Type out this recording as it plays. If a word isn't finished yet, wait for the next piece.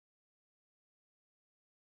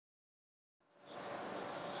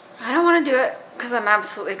want to do it because I'm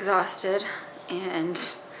absolutely exhausted and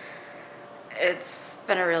it's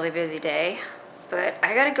been a really busy day, but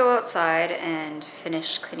I gotta go outside and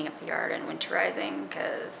finish cleaning up the yard and winterizing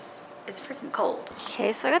because it's freaking cold.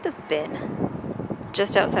 Okay, so I got this bin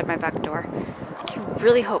just outside my back door. I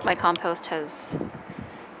really hope my compost has,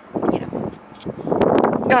 you know,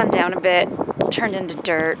 gone down a bit, turned into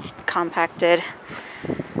dirt, compacted.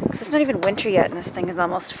 Because it's not even winter yet and this thing is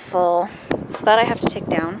almost full. So that I have to take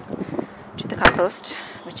down to the compost,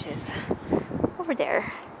 which is over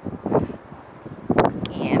there.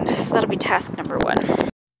 And so that'll be task number 1.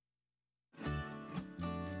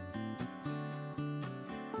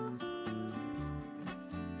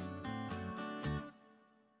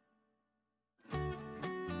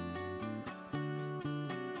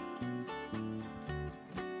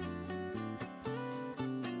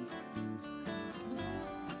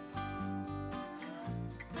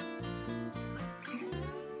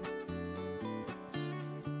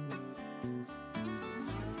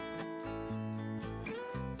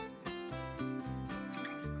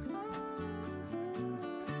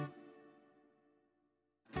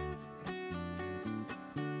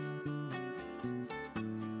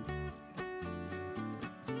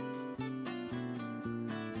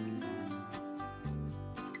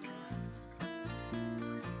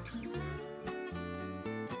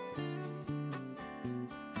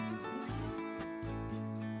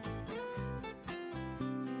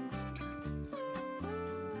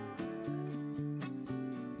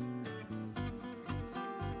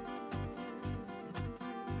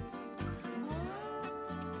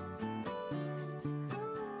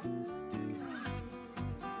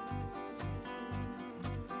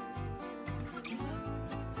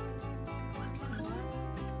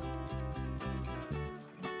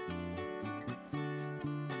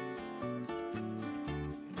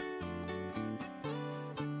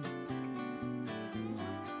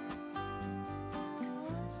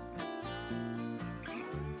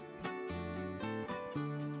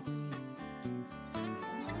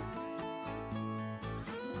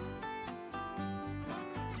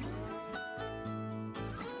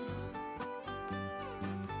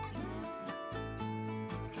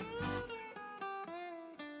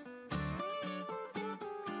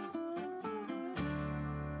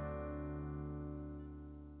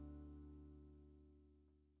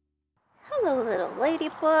 Hello, little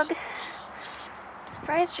ladybug. I'm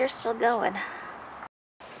surprised you're still going.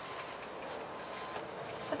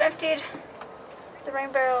 So I've emptied the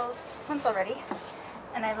rain barrels once already,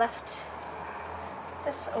 and I left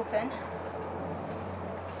this open.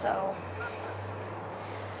 So,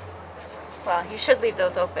 well, you should leave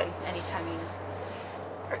those open anytime you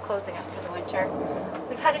are closing up for the winter.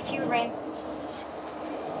 We've had a few rain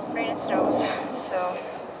and snows, so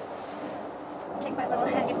take my little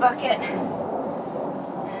handy bucket,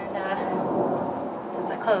 and since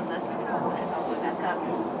I closed this, I'm going to open it all the way back up.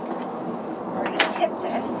 We're going to tip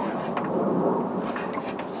this.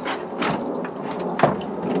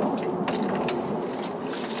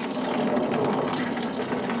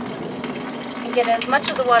 And get as much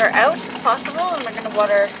of the water out as possible, and we're going to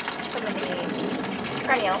water some of the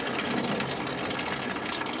perennials.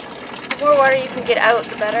 The more water you can get out,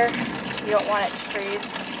 the better. You don't want it to freeze.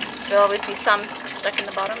 There'll always be some stuck in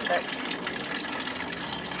the bottom, but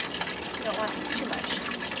you don't want too much.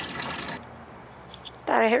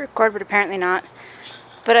 Thought I hit record, but apparently not.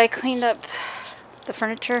 But I cleaned up the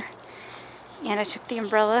furniture, and I took the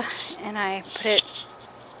umbrella and I put it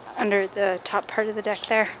under the top part of the deck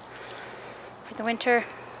there for the winter.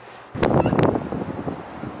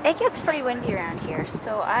 It gets pretty windy around here,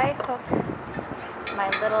 so I hook my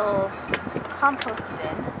little compost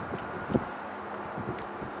bin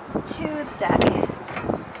to the deck,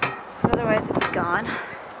 because otherwise it'd be gone.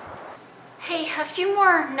 Hey, a few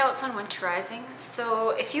more notes on winterizing.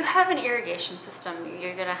 So if you have an irrigation system,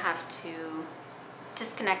 you're gonna have to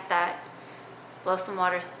disconnect that, blow some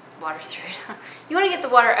water through it. You want to get the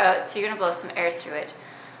water out, so you're gonna blow some air through it.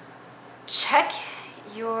 Check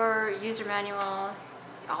your user manual,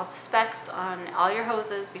 all the specs on all your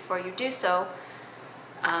hoses before you do so.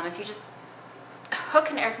 If you just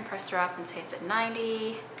hook an air compressor up and say it's at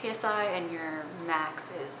 90 psi and your max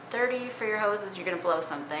is 30 for your hoses, you're going to blow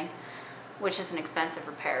something, which is an expensive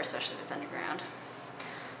repair, especially if it's underground.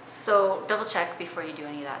 So double check before you do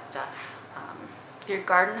any of that stuff. Your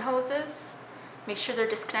garden hoses, make sure they're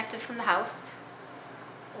disconnected from the house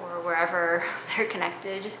or wherever they're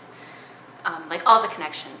connected, like all the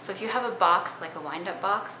connections. So if you have a box, like a wind-up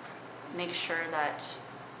box, make sure that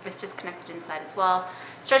it's disconnected inside as well.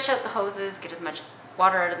 Stretch out the hoses, get as much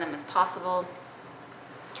water out of them as possible.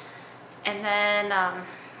 And then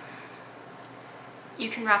you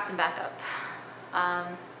can wrap them back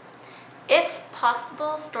up. If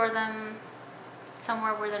possible, store them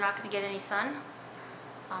somewhere where they're not going to get any sun.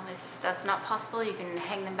 If that's not possible, you can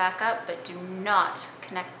hang them back up, but do not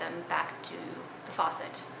connect them back to the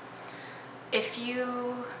faucet. If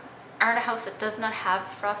you are in a house that does not have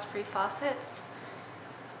frost-free faucets,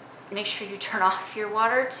 make sure you turn off your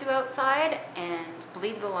water to outside and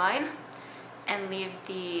bleed the line and leave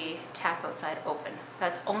the tap outside open.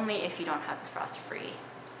 That's only if you don't have the frost-free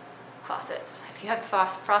faucets. If you have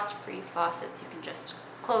frost-free faucets, you can just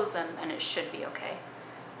close them and it should be okay.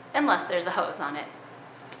 Unless there's a hose on it.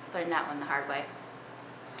 Learned that one the hard way.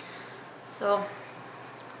 So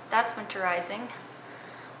that's winterizing.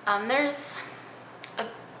 There's a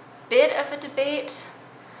bit of a debate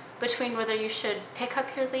between whether you should pick up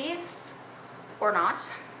your leaves or not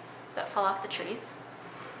that fall off the trees.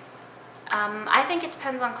 I think it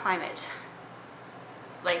depends on climate.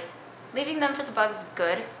 Like, leaving them for the bugs is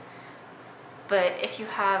good, but if you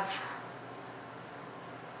have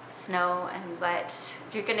snow and wet,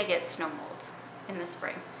 you're gonna get snow mold in the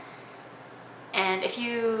spring. And if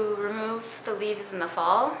you remove the leaves in the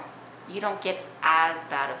fall, you don't get as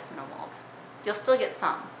bad of snow mold. You'll still get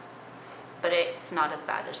some, but it's not as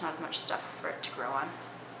bad. There's not as much stuff for it to grow on.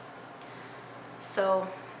 So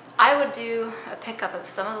I would do a pickup of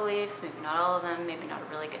some of the leaves, maybe not all of them, maybe not a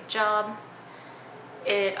really good job.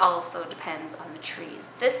 It also depends on the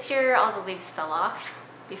trees. This year, all the leaves fell off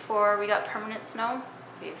before we got permanent snow.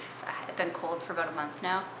 It's been cold for about a month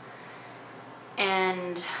now.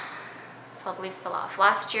 And so all the leaves fell off.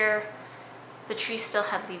 Last year, the tree still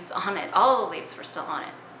had leaves on it. All the leaves were still on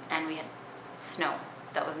it. And we had snow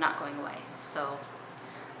that was not going away. So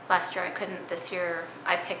last year I couldn't. This year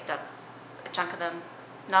I picked up a chunk of them.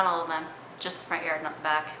 Not all of them, just the front yard, not the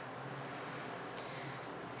back.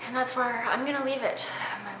 And that's where I'm gonna leave it.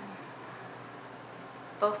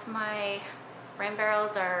 Both my rain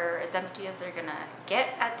barrels are as empty as they're gonna get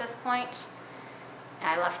at this point. And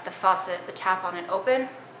I left the faucet, the tap on it open,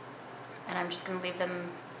 and I'm just gonna leave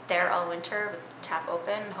them there all winter with the tap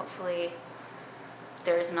open. Hopefully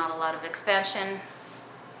there is not a lot of expansion,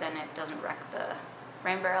 then it doesn't wreck the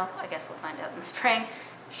rain barrel. I guess we'll find out in the spring.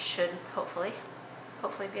 Should hopefully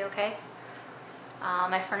be okay.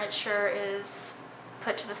 My furniture is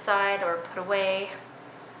put to the side or put away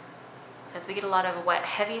because we get a lot of wet,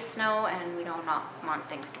 heavy snow and we do not want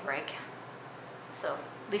things to break. So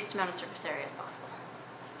least amount of surface area as possible.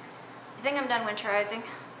 I think I'm done winterizing.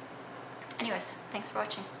 Anyways, thanks for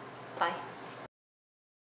watching. Bye.